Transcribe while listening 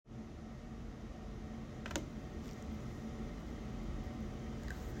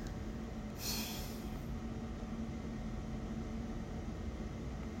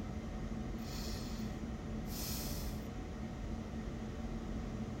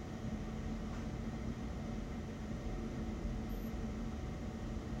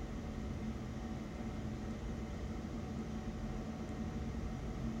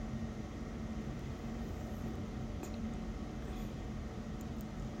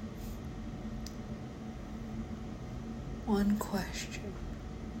One question.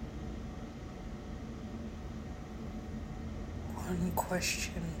 One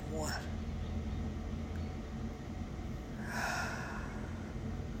question, what?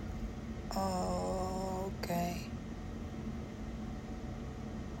 Okay.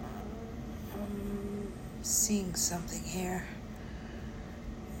 I'm seeing something here.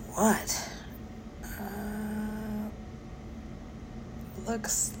 What?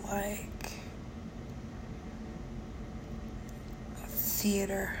 Looks like a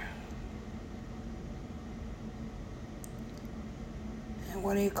theater. And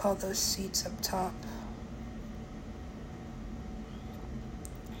what do you call those seats up top?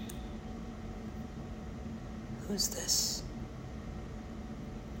 Who's this?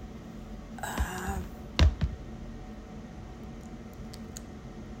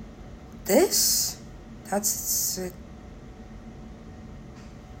 This? That's it.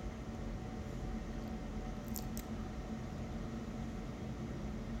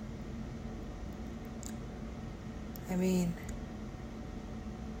 I mean,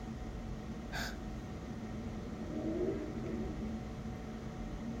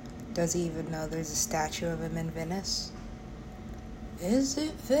 does he even know there's a statue of him in Venice? Is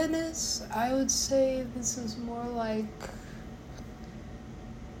it Venice? I would say this is more like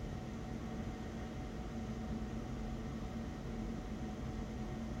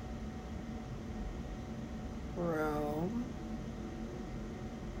Rome.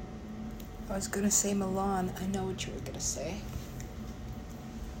 I was gonna say Milan. I know what you were gonna say.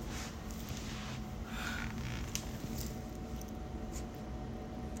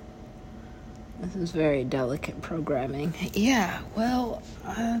 This is very delicate programming. Yeah, well,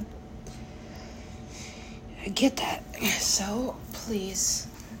 I get that. So, please.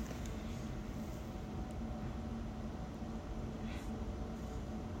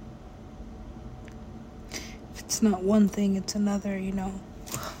 If it's not one thing, it's another, you know.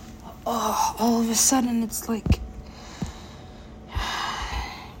 Oh, all of a sudden, it's like...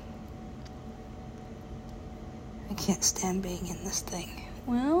 I can't stand being in this thing.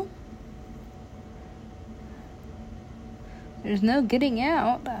 Well... there's no getting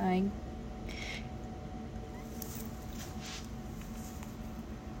out. I'm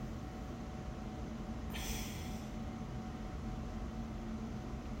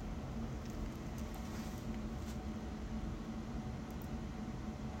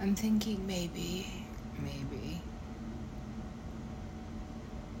thinking maybe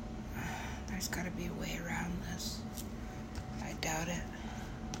there's gotta be a way around this. I doubt it.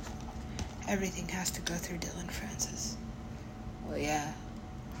 Everything has to go through Dylan Francis. Well, yeah.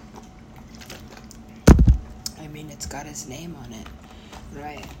 I mean, it's got his name on it,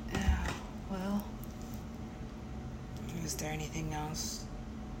 right? Well, is there anything else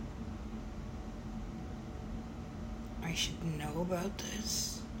I should know about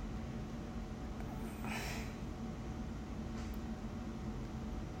this?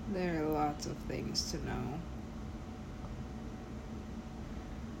 There are lots of things to know.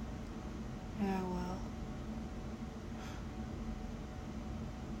 Yeah, well.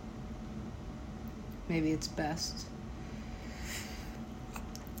 Maybe it's best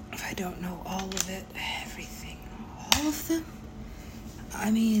if I don't know all of it, everything, all of them.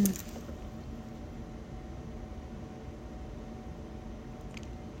 I mean,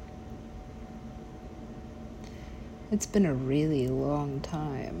 it's been a really long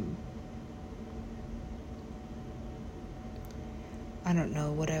time. I don't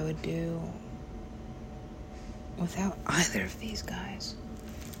know what I would do without either of these guys.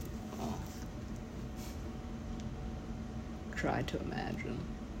 Try to imagine.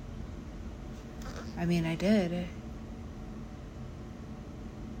 I mean, I did.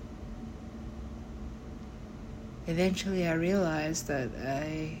 Eventually I realized that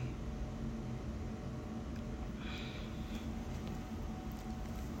I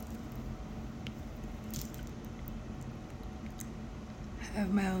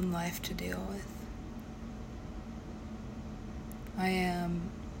have my own life to deal with. I am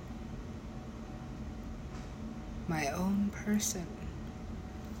my own person.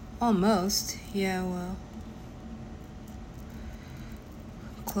 Almost. Yeah, well.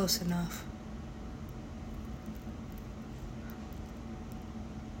 Close enough.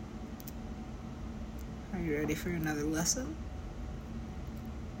 Are you ready for another lesson?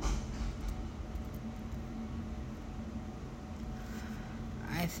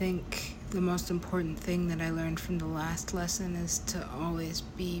 I think the most important thing that I learned from the last lesson is to always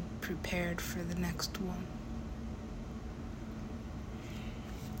be prepared for the next one.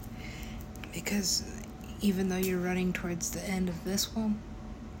 Because even though you're running towards the end of this one,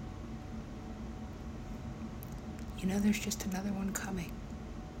 You know, there's just another one coming.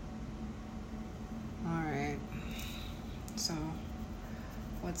 Alright. So,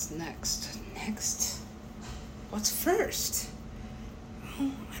 what's next? What's first?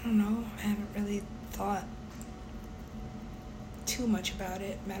 Oh, I don't know. I haven't really thought too much about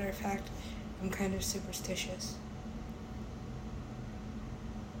it. Matter of fact, I'm kind of superstitious.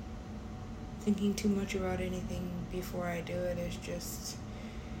 Thinking too much about anything before I do it is just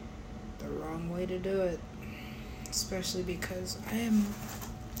the wrong way to do it. Especially because I am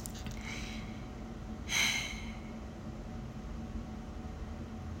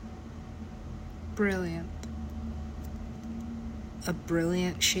brilliant. A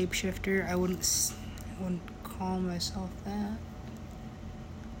brilliant shapeshifter. I wouldn't call myself that.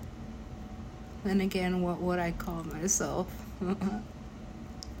 Then again, what would I call myself?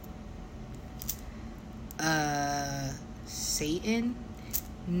 Satan?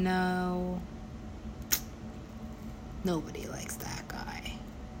 No. Nobody likes that guy.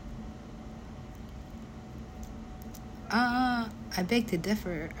 I beg to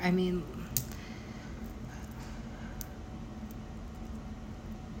differ. I mean,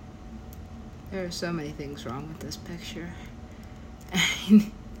 there are so many things wrong with this picture. I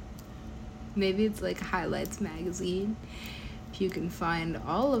mean, maybe it's like Highlights magazine. If you can find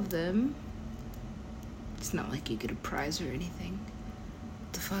all of them, it's not like you get a prize or anything.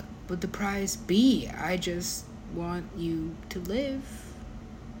 What the fuck would the prize be? I just want you to live.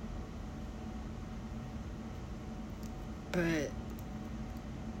 But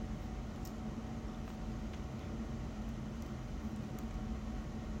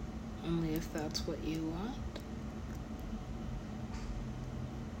only if that's what you want.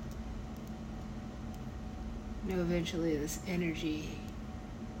 You know, eventually this energy,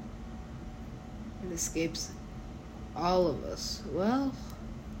 it escapes all of us. Well,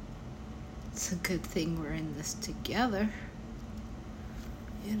 it's a good thing we're in this together.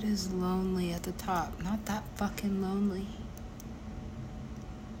 It is lonely at the top. Not that fucking lonely.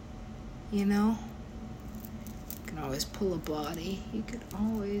 You know? You can always pull a body. You can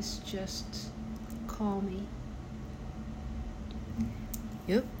always just call me.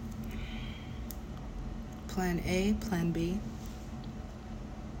 Yep. Plan A, Plan B.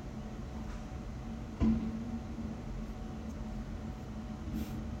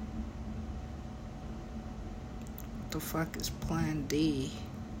 What the fuck is Plan D?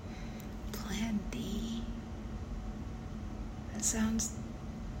 Plan D? That sounds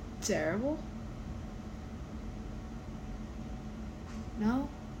terrible. No?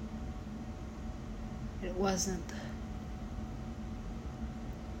 It wasn't.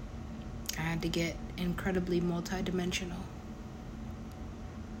 I had to get incredibly multidimensional.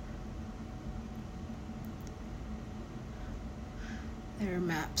 There are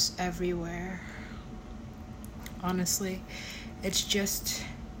maps everywhere. Honestly, it's just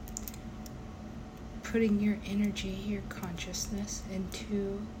putting your energy, your consciousness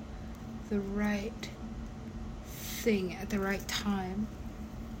into the right thing at the right time.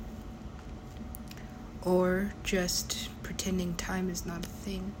 Or just pretending time is not a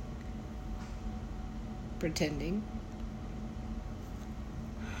thing. Pretending.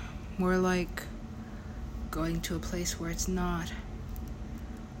 More like going to a place where it's not.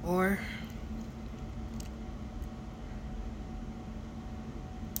 Or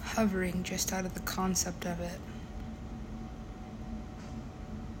hovering just out of the concept of it.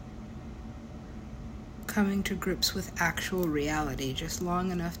 Coming to grips with actual reality just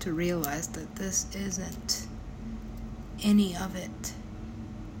long enough to realize that this isn't any of it.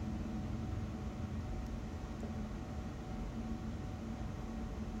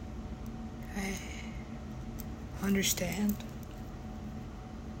 I understand.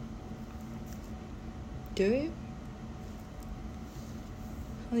 Do you?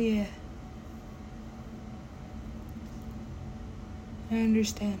 Oh yeah. I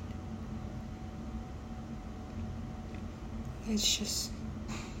understand. It's just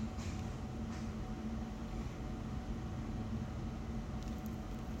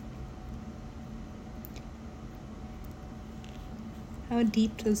how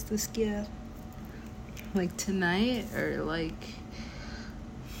deep does this get? Like tonight, or like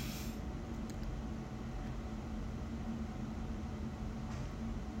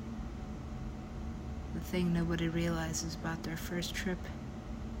the thing nobody realizes about their first trip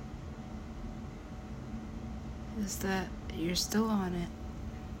is that you're still on it.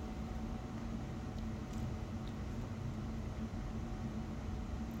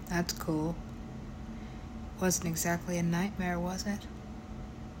 That's cool. Wasn't exactly a nightmare, was it?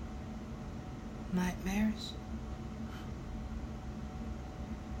 Nightmares?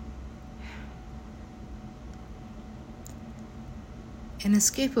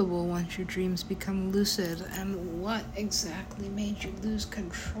 inescapable once your dreams become lucid. And what exactly made you lose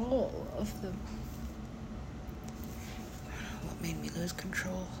control of them? What made me lose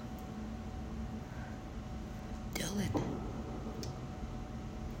control? Dylan.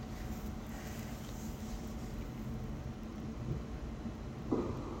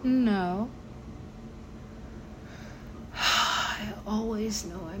 No. I always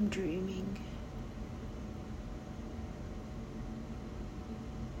know I'm dreaming.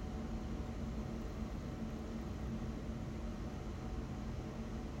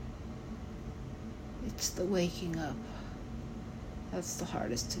 It's the waking up. That's the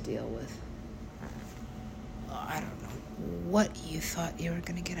hardest to deal with. I don't know what you thought you were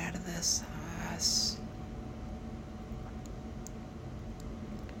gonna get out of this.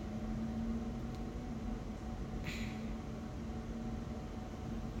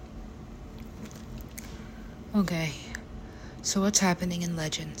 Okay, so what's happening in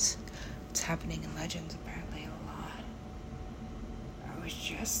Legends? What's happening in Legends apparently a lot. I was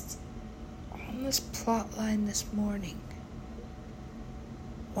just on this plot line this morning.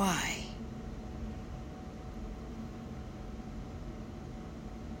 Why?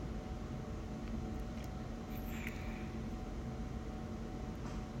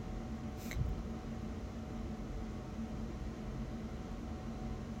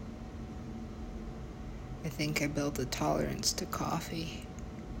 I think I built a tolerance to coffee.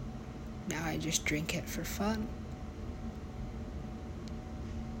 Now I just drink it for fun.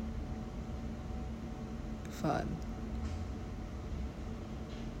 Fun.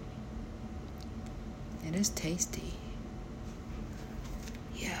 It is tasty.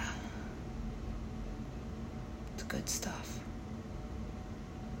 Yeah. It's good stuff.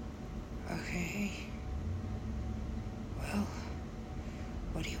 Okay. Well,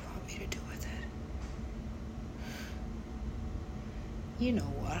 what do you want me to do with it? You know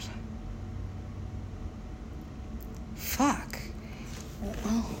what? Fuck.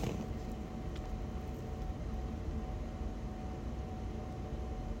 Well.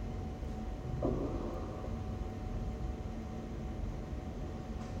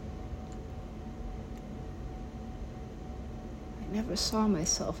 I never saw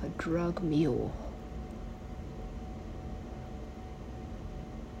myself a drug mule.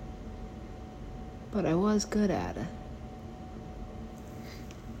 But I was good at it.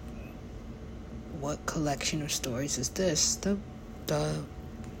 What collection of stories is this? The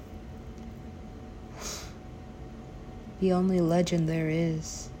only legend there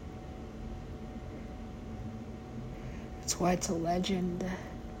is. That's why it's a legend.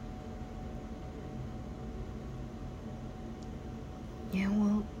 Yeah,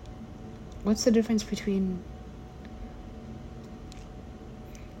 well, what's the difference between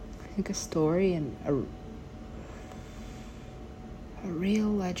like a story and a real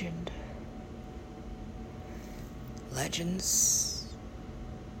legend? Legends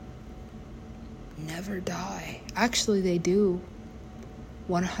never die. Actually, they do.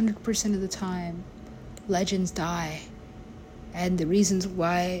 100% of the time, legends die. And the reasons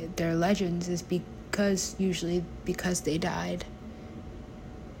why they're legends is usually because they died.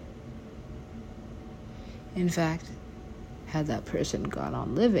 In fact, had that person gone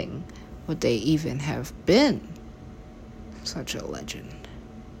on living, would they even have been such a legend?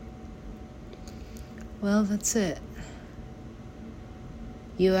 Well, that's it.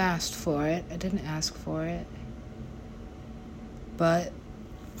 You asked for it. I didn't ask for it. But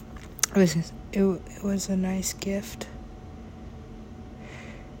it was a nice gift.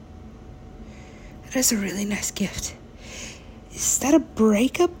 It is a really nice gift. Is that a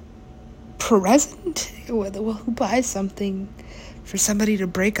breakup present? Well, who buys something for somebody to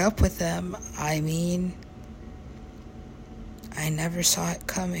break up with them? I mean, I never saw it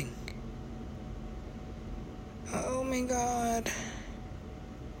coming. Oh my god.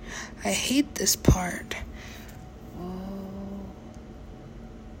 I hate this part. Oh.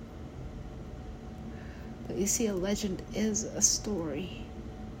 But you see, a legend is a story.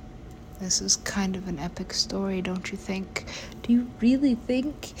 This is kind of an epic story, don't you think? Do you really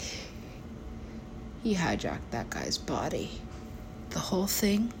think he hijacked that guy's body? The whole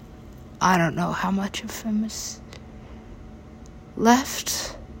thing? I don't know how much of him is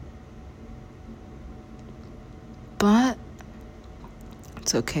left. But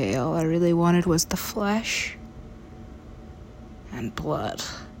it's okay. All I really wanted was the flesh and blood.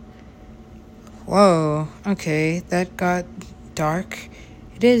 Whoa, okay, that got dark.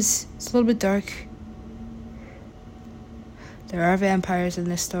 It's a little bit dark. There are vampires in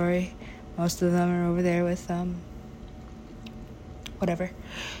this story. Most of them are over there with whatever.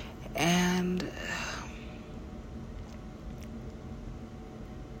 And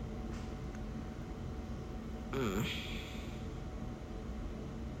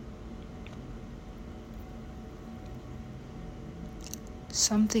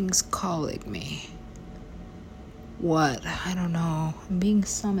Something's calling me. What? I don't know. I'm being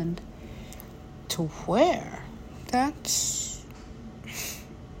summoned. To where? That's...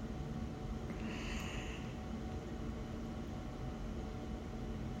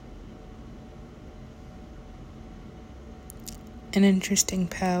 an interesting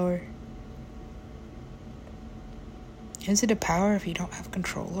power. Is it a power if you don't have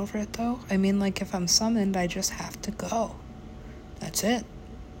control over it, though? I mean, like, if I'm summoned, I just have to go. That's it.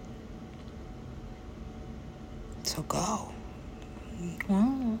 So go.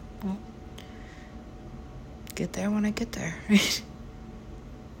 Well, get there when I get there, right?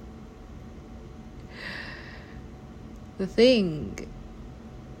 The thing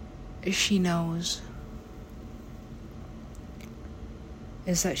is, she knows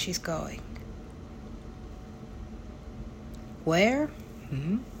is that she's going. Where?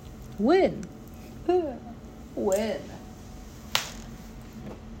 When? When?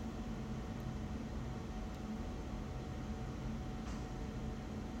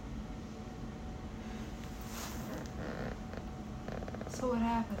 So what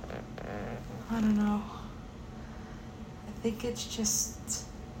happened? I don't know. I think it's just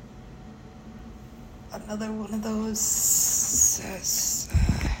another one of those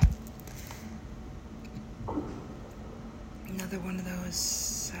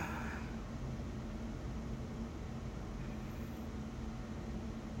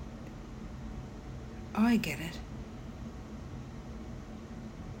oh, I get it.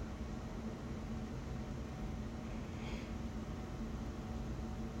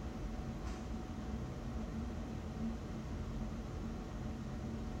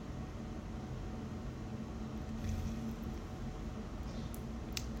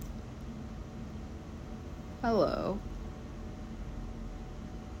 Hello.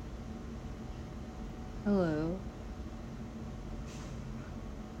 Hello.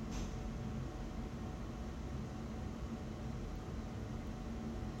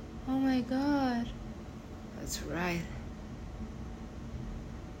 Oh my God. That's right.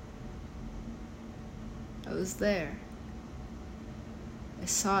 I was there. I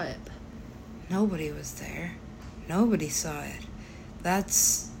saw it. Nobody was there. Nobody saw it.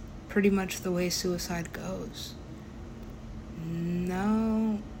 That's pretty much the way suicide goes.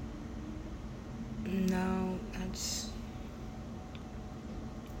 No, that's...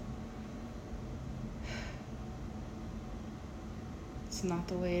 it's not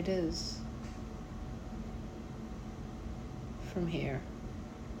the way it is. From here.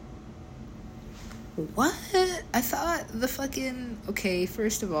 What? I thought the fucking... okay,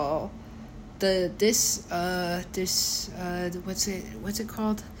 first of all, what's it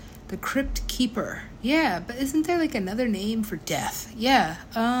called? The Crypt Keeper. Yeah, but isn't there like another name for death? Yeah,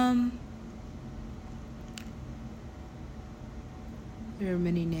 there are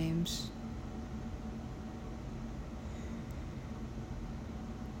many names.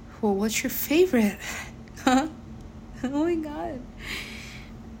 Well, what's your favorite? Huh? Oh my God.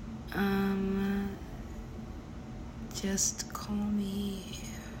 Just call me...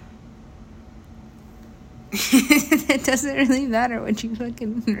 it doesn't really matter what you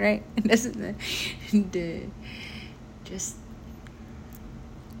fucking write. It doesn't... just...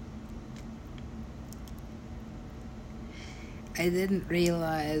 I didn't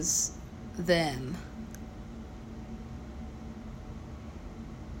realize then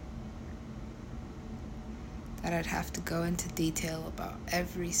that I'd have to go into detail about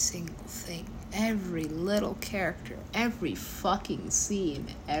every single thing, every little character, every fucking scene,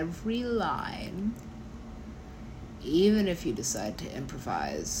 every line. Even if you decide to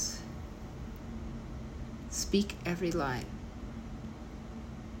improvise, speak every line.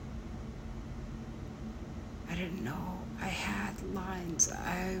 I didn't know I had lines.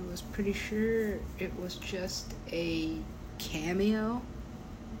 I was pretty sure it was just a cameo.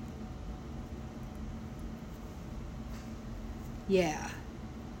 Yeah.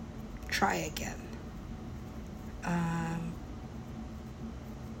 Try again.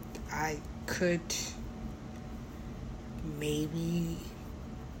 I could maybe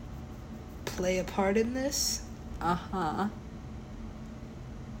play a part in this.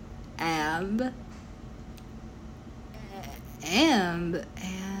 And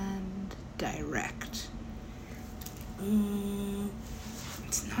direct.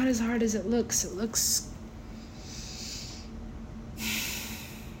 It's not as hard as it looks. It looks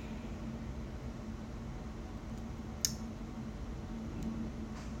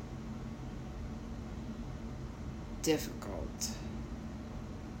difficult.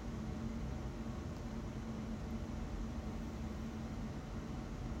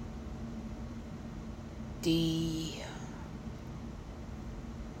 D-I...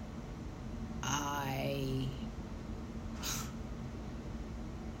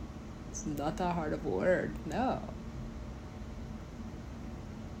 It's not that hard of a word, no.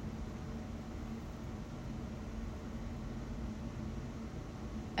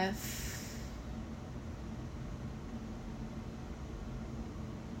 F-U.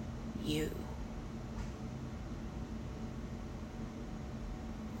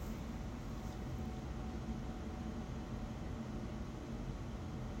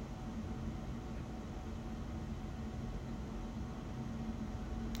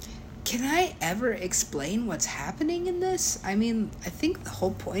 Can I ever explain what's happening in this? I mean, I think the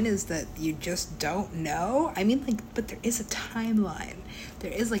whole point is that you just don't know. I mean, like, but there is a timeline.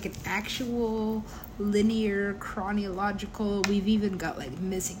 There is, like, an actual linear, chronological. We've even got, like,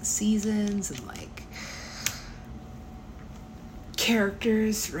 missing seasons and, like,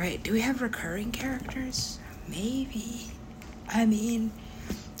 characters, right? Do we have recurring characters? Maybe. I mean,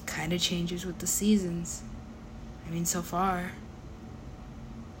 kind of changes with the seasons. I mean, so far,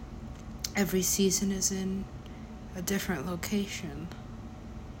 every season is in a different location.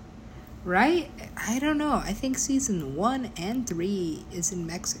 Right? I don't know. I think season 1 and 3 is in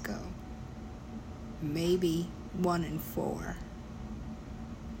Mexico. Maybe 1 and 4.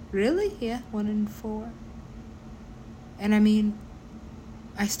 Really? Yeah, 1 and 4. And I mean,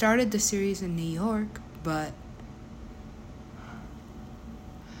 I started the series in New York, but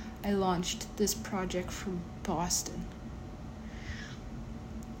I launched this project from Boston.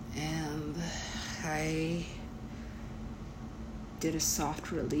 And I did a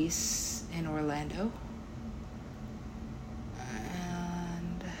soft release in Orlando.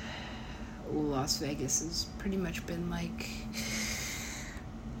 And Las Vegas has pretty much been like...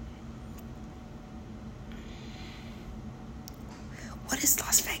 What is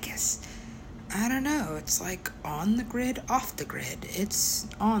Las Vegas? I don't know. It's like on the grid, off the grid. It's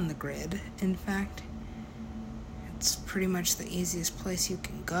on the grid, in fact. It's pretty much the easiest place you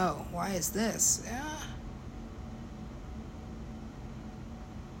can go. Why is this?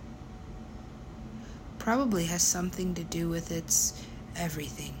 Probably has something to do with its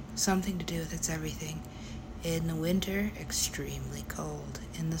everything. Something to do with its everything. In the winter, extremely cold.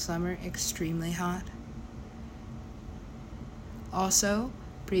 In the summer, extremely hot. Also,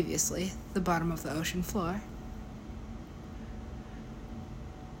 previously, the bottom of the ocean floor.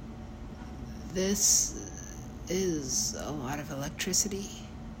 This is a lot of electricity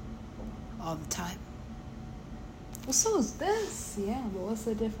all the time. Well, so is this. Yeah, but what's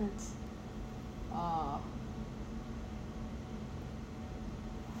the difference?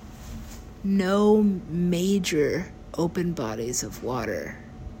 No major open bodies of water.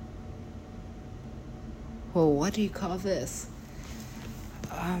 Well, what do you call this?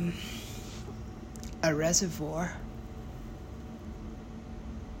 A reservoir.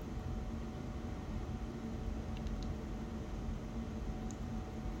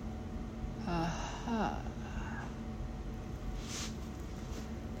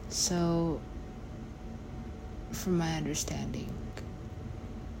 So, from my understanding,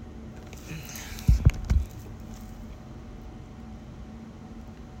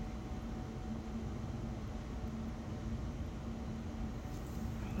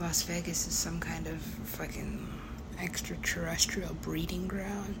 Las Vegas is some kind of fucking extraterrestrial breeding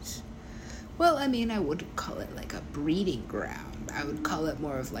grounds. Well, I mean, I wouldn't call it like a breeding ground. I would call it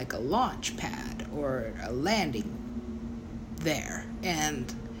more of like a launch pad or a landing there.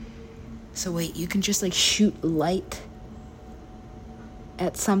 And so wait, you can just like shoot light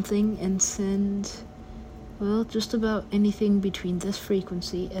at something and send, well, just about anything between this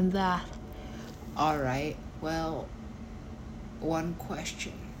frequency and that. Alright, well, one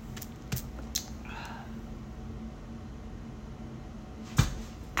question.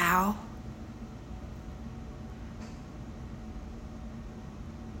 Ow.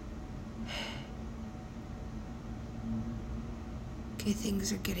 Okay,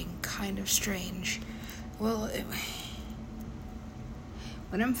 things are getting kind of strange. Well,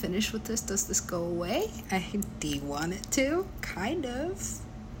 when I'm finished with this, does this go away? Do you want it to? Kind of.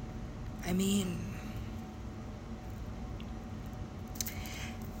 I mean...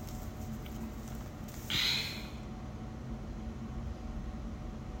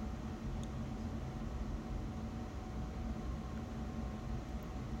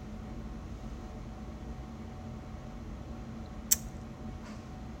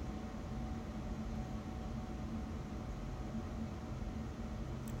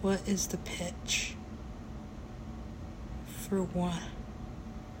 What is the pitch for one?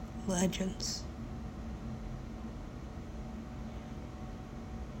 Legends.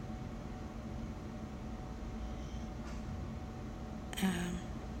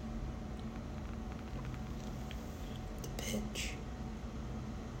 pitch.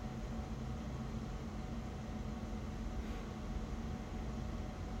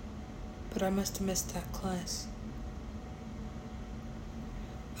 But I must have missed that class.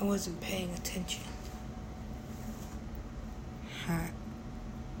 I wasn't paying attention.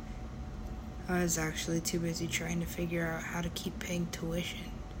 I was actually too busy trying to figure out how to keep paying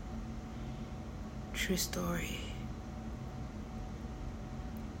tuition. True story.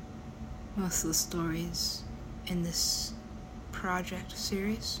 Most of the stories in this project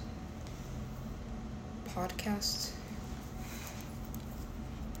series, podcast,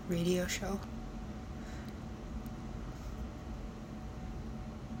 radio show,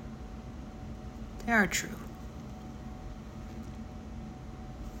 they are true.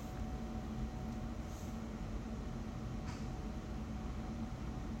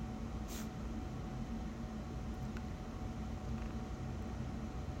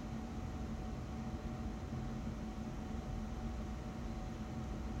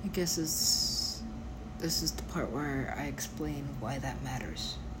 I guess this is the part where I explain why that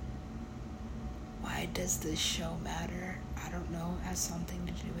matters. Why does this show matter? I don't know. It has something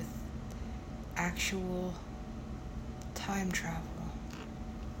to do with actual time travel.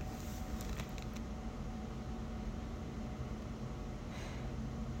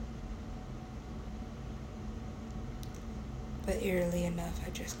 But eerily enough,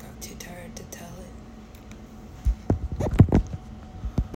 I just got too tired to tell it.